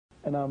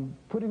and I'm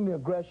putting the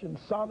aggression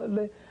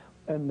solidly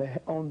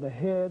on the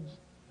heads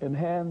and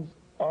hands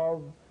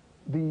of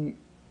the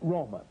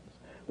Romans.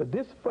 But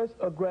this first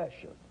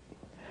aggression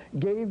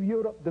gave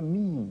Europe the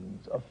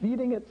means of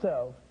feeding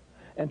itself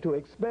and to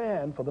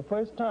expand for the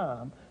first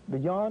time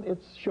beyond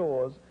its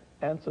shores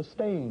and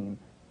sustain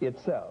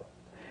itself.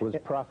 Was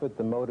profit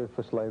the motive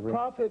for slavery?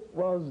 Profit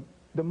was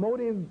the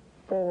motive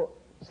for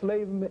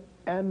slavery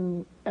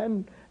and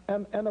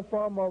a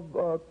form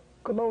of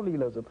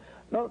colonialism.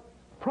 Now,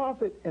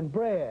 profit and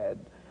bread,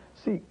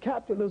 see,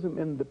 capitalism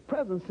in the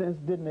present sense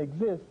didn't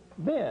exist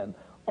then,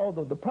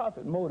 although the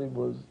profit motive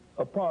was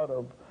a part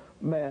of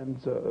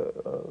man's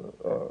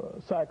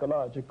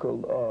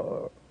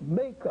psychological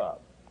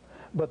makeup.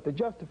 But the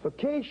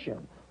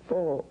justification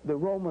for the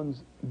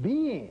Romans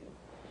being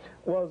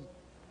was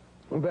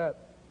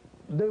that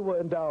they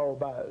were endowed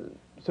by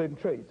certain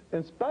traits,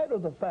 in spite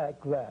of the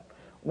fact that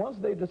once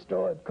they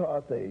destroyed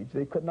Carthage,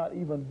 they could not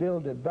even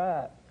build it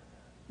back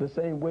the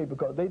same way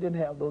because they didn't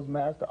have those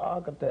master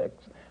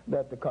architects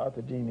that the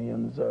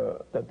Carthaginians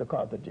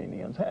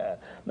had.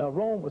 Now,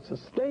 Rome would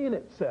sustain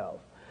itself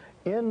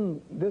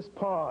in this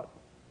part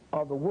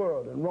of the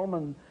world, and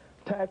Roman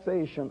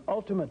taxation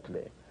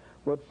ultimately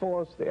would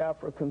force the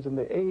Africans and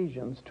the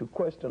Asians to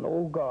question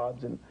old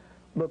gods and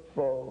look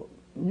for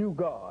new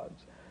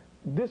gods.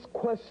 This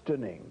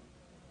questioning,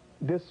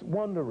 this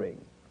wondering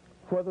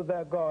whether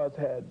their gods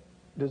had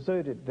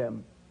deserted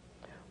them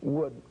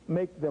would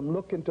make them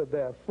look into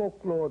their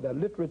folklore, their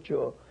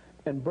literature,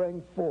 and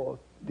bring forth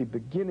the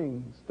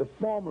beginnings, the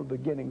formal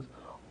beginnings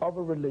of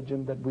a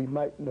religion that we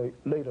might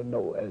later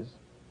know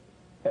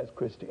as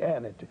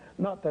Christianity.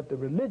 Not that the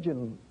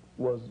religion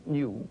was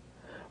new,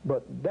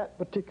 but that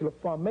particular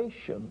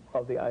formation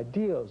of the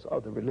ideas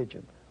of the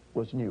religion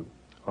was new.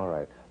 All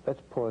right,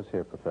 let's pause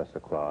here, Professor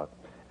Clark,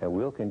 and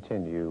we'll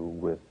continue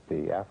with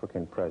the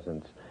African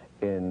presence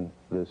in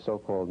the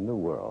so-called New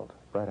World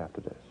right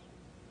after this.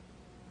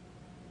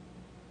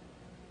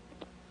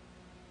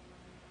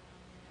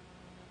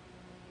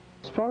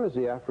 As far as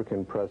the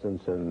African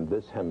presence in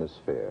this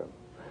hemisphere,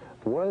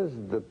 was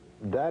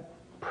that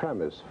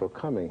premise for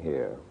coming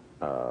here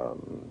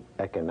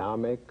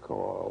economic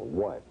or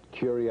what?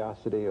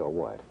 Curiosity or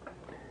what?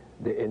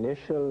 The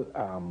initial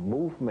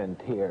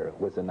movement here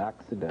was an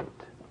accident.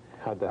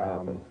 How'd that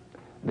happen?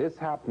 This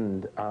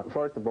happened,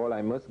 first of all,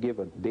 I must give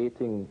a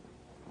dating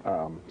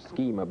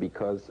schema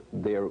because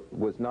there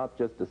was not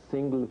just a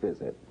single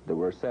visit. There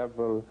were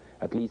several,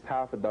 at least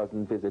half a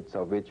dozen visits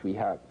for which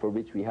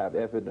we have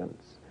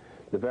evidence.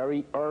 The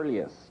very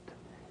earliest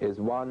is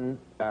one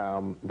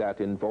that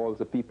involves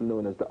the people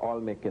known as the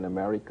Olmec in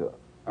America,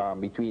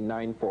 between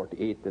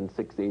 948 and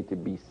 680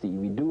 BC.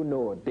 We do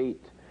know a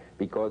date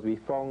because they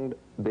found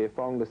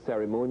a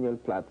ceremonial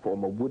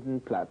platform, a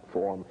wooden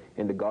platform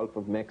in the Gulf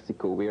of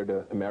Mexico where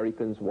the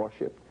Americans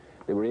worshipped.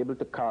 They were able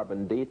to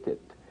carbon date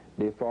it.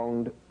 They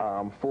found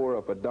 4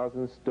 of a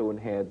dozen stone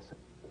heads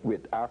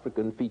with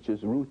African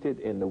features rooted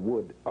in the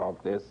wood of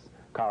this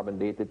carbon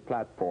dated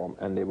platform,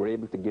 and they were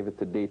able to give it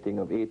a dating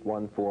of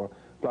 814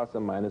 plus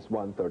or minus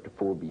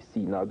 134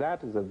 BC. Now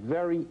that is a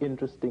very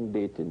interesting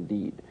date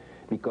indeed,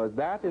 because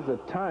that is a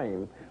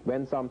time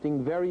when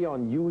something very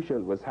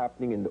unusual was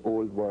happening in the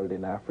old world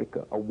in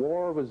Africa. A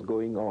war was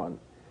going on,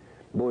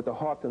 both a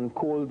hot and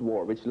cold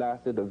war, which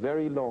lasted a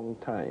very long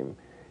time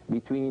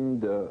between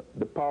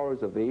the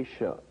powers of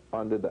Asia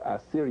under the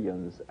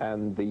Assyrians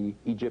and the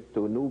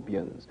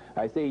Egypto-Nubians.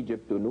 I say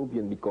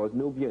Egypto-Nubian because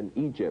Nubia and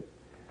Egypt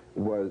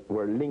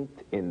were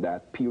linked in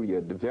that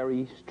period,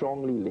 very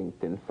strongly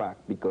linked in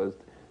fact, because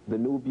the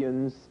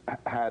Nubians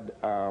had,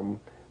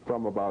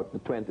 from about the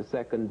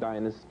 22nd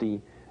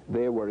dynasty,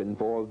 they were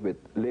involved with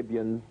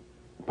Libyan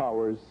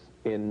powers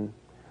in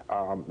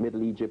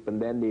Middle Egypt,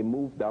 and then they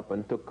moved up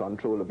and took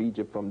control of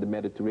Egypt from the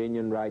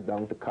Mediterranean right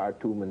down to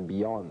Khartoum and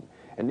beyond.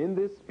 And in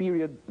this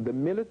period, the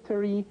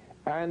military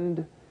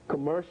and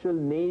commercial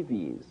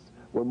navies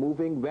were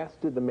moving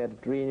west of the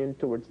Mediterranean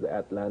towards the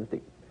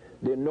Atlantic.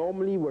 They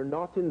normally were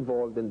not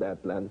involved in the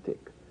Atlantic.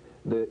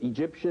 The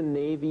Egyptian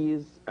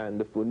navies and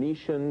the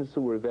Phoenicians,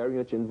 who were very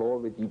much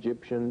involved with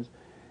Egyptians,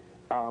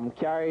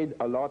 carried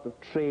a lot of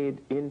trade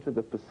into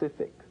the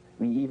Pacific.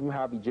 We even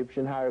have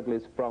Egyptian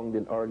hieroglyphs found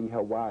in early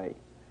Hawaii.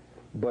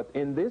 But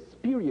in this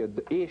period,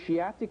 the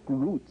Asiatic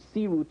routes,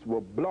 sea routes,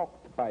 were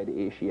blocked by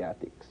the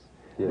Asiatics.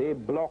 Yes. They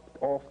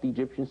blocked off the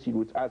Egyptian sea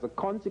routes. As a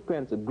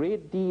consequence, a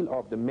great deal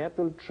of the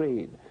metal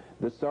trade,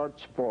 the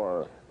search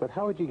for... But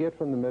how would you get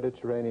from the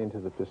Mediterranean to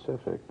the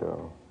Pacific,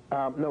 though?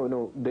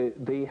 No,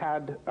 they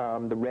had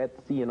the Red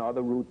Sea and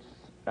other routes,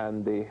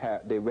 and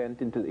they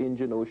went into the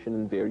Indian Ocean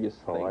and various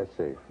things. Oh, I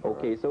see.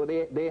 Okay, so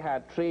they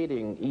had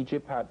trading,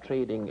 Egypt had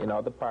trading in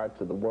other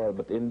parts of the world,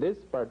 but in this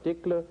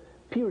particular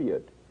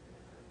period,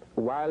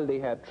 while they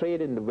had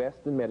trade in the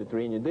Western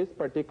Mediterranean, this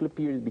particular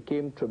period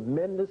became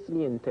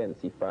tremendously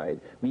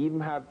intensified. We even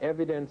have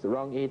evidence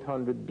around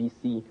 800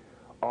 BC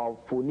of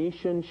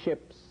Phoenician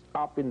ships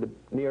up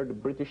near the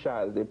British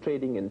Isles. They're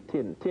trading in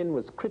tin. Tin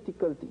was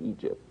critical to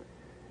Egypt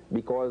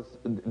because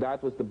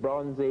that was the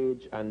Bronze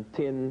Age, and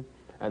tin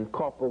and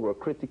copper were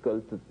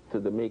critical to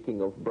the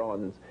making of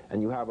bronze,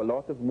 and you have a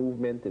lot of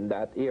movement in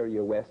that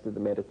area west of the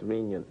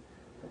Mediterranean.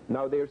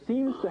 Now, there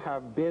seems to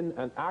have been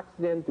an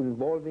accident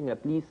involving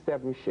at least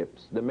 7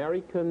 ships.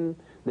 The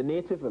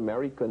Native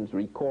Americans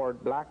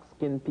record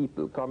black-skinned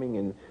people coming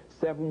in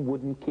 7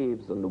 wooden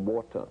caves on the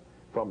water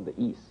from the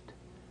east.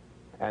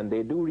 And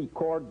they do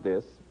record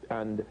this,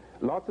 and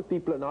lots of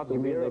people are not aware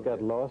of it. You mean they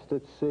got lost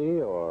at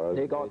sea, or?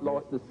 They got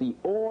lost at sea.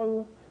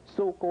 All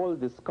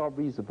so-called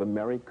discoveries of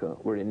America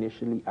were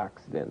initially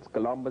accidents.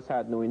 Columbus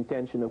had no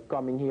intention of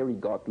coming here. He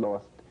got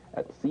lost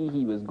at sea.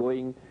 He was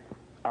going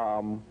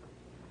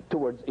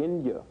towards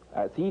India,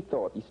 as he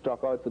thought. He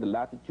struck out for the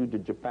latitude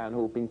of Japan,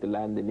 hoping to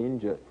land in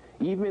India.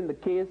 Even in the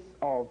case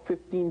of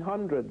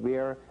 1500,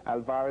 where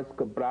Alvarez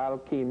Cabral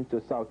came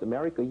to South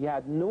America, he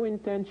had no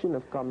intention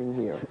of coming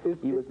here.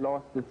 He was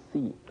lost at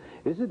sea.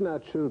 Is it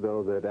not true,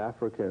 though, that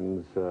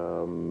Africans,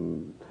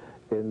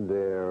 in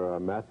their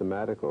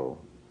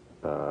mathematical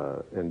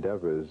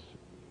endeavors,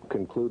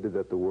 concluded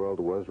that the world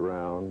was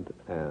round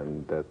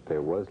and that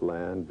there was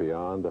land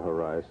beyond the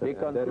horizon,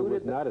 and that it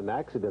was not an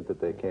accident that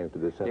they came to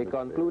this hemisphere? They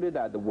concluded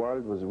that the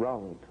world was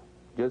round.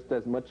 Just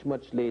as much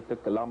later,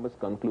 Columbus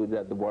concluded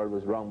that the world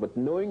was round. But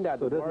knowing that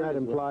so does that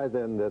imply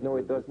then that... No,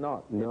 it does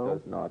not. No? It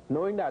does not.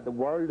 Knowing that the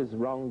world is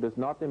round does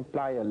not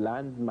imply a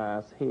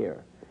landmass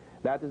here.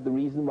 That is the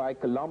reason why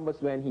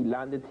Columbus, when he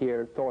landed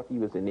here, thought he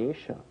was in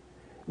Asia.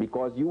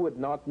 Because you would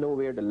not know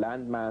where the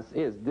landmass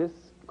is. This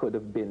could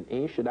have been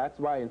Asia. That's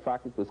why, in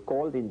fact, it was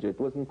called India. It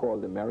wasn't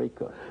called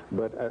America.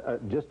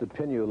 But just to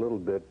pin you a little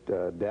bit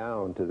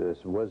down to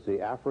this, was the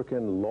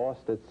African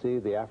lost at sea,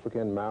 the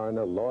African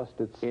mariner lost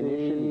at sea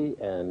initially,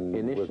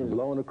 was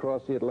blown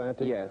across the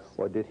Atlantic? Yes.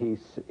 Or did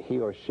he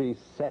or she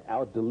set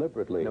out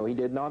deliberately? No, he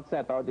did not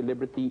set out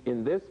deliberately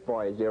in this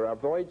voyage. There are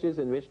voyages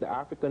in which the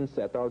Africans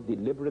set out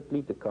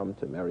deliberately to come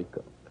to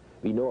America.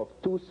 We know of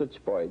 2 such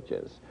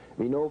voyages.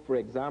 We know, for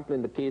example,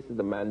 in the case of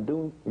the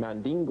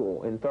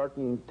Mandingo in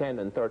 1310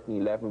 and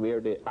 1311, where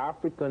the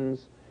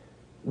Africans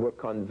were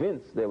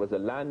convinced there was a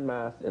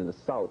landmass in the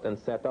south and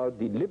set out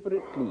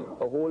deliberately.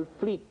 A whole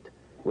fleet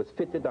was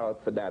fitted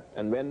out for that.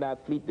 And when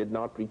that fleet did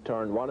not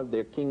return, one of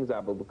their kings,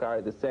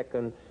 Abubakar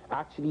II,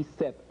 actually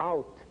set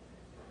out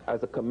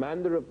as a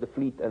commander of the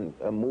fleet and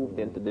moved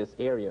into this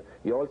area.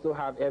 We also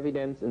have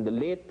evidence in the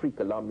late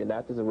pre-Columbian,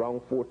 that is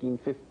around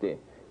 1450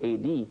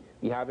 AD,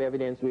 we have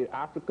evidence where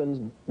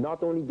Africans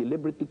not only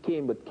deliberately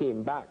came, but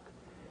came back.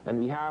 And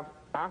we have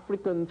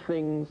African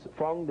things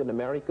found in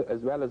America,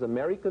 as well as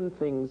American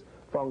things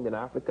found in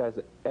Africa,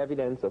 as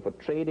evidence of a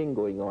trading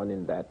going on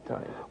in that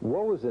time.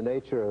 What was the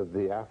nature of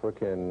the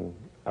African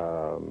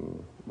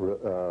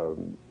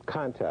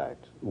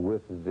contact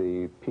with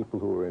the people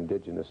who were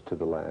indigenous to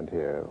the land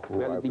here?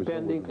 Well,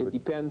 it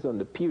depends on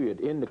the period.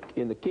 In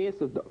the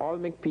case of the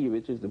Olmec period,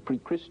 which is the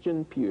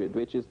pre-Christian period,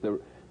 which is the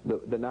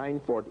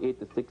 948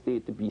 to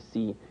 680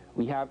 BC,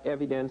 we have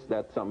evidence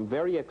that some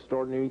very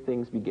extraordinary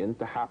things begin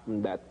to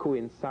happen that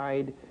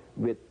coincide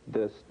with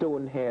the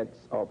stone heads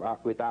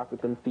with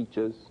African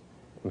features,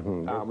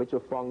 which are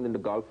found in the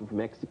Gulf of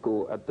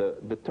Mexico at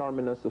the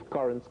terminus of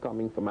currents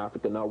coming from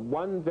Africa. Now,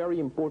 one very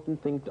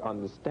important thing to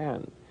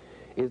understand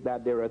is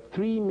that there are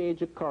 3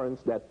 major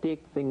currents that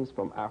take things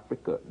from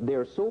Africa.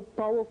 They're so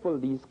powerful,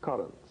 these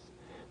currents,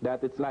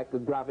 that it's like a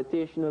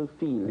gravitational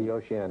field. The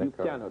oceanic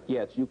current.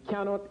 You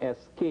cannot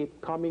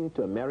escape coming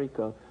to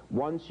America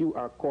once you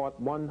are caught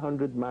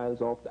 100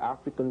 miles off the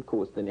African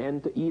coast and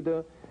enter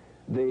either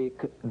the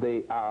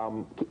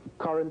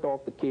current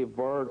off the Cape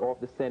Verde, off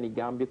the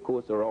Senegambia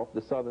coast, or off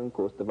the southern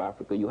coast of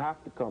Africa. You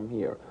have to come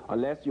here,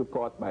 unless you're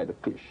caught by the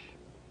fish.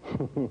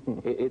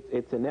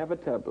 It's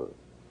inevitable.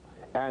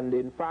 And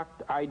in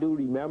fact, I do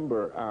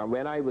remember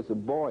when I was a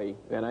boy,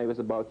 when I was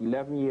about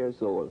 11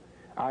 years old,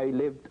 I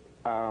lived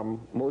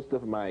most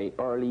of my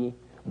early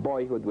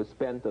boyhood was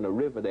spent on a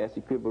river, the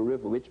Essequibo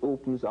River, which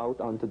opens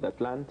out onto the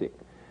Atlantic.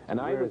 And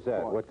Where is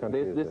that? What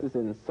country is this is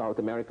in South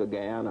America,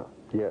 Guyana.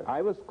 Yes.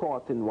 I was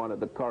caught in one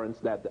of the currents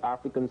that the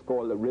Africans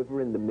call a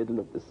river in the middle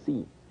of the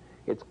sea.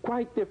 It's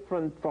quite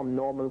different from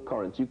normal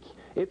currents.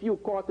 If you're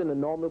caught in a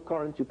normal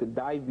current, you could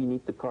dive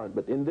beneath the current.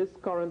 But in this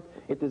current,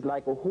 it is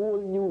like a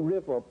whole new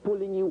river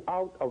pulling you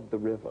out of the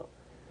river.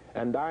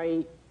 And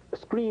I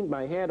screamed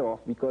my head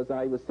off because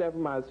I was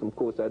 7 miles from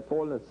coast. I'd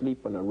fallen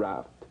asleep on a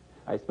raft.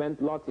 I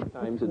spent lots of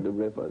times in the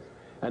rivers.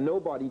 And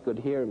nobody could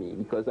hear me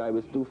because I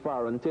was too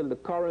far, until the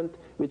current,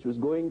 which was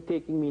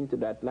taking me into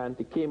the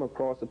Atlantic, came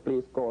across a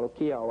place called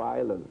Callao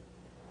Island.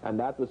 And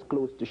that was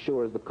close to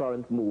shore as the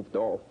current moved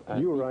off.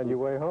 You were on your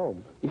way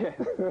home. Yes.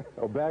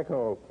 Or back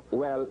home.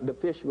 Well, the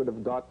fish would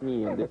have got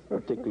me in this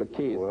particular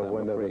case, well,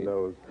 one never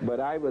knows. But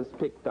I was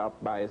picked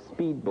up by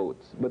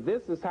speedboats. But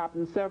this has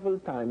happened several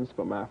times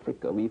from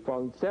Africa. We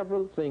found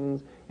several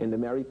things in the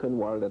American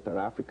world that are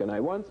African. I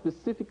want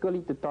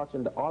specifically to touch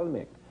on the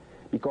Olmec,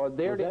 because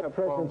there they have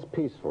presence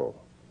peaceful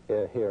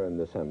here in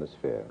this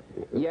hemisphere?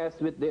 Yes,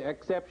 with the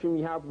exception,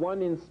 we have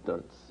one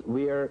instance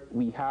where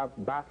we have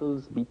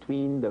battles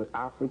between the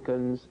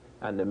Africans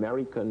and the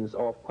Americans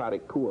off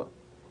Clark-pt.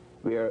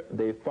 where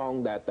they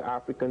found that the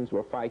Africans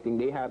were fighting.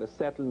 They had a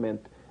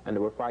settlement and they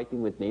were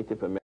fighting with Native Americans.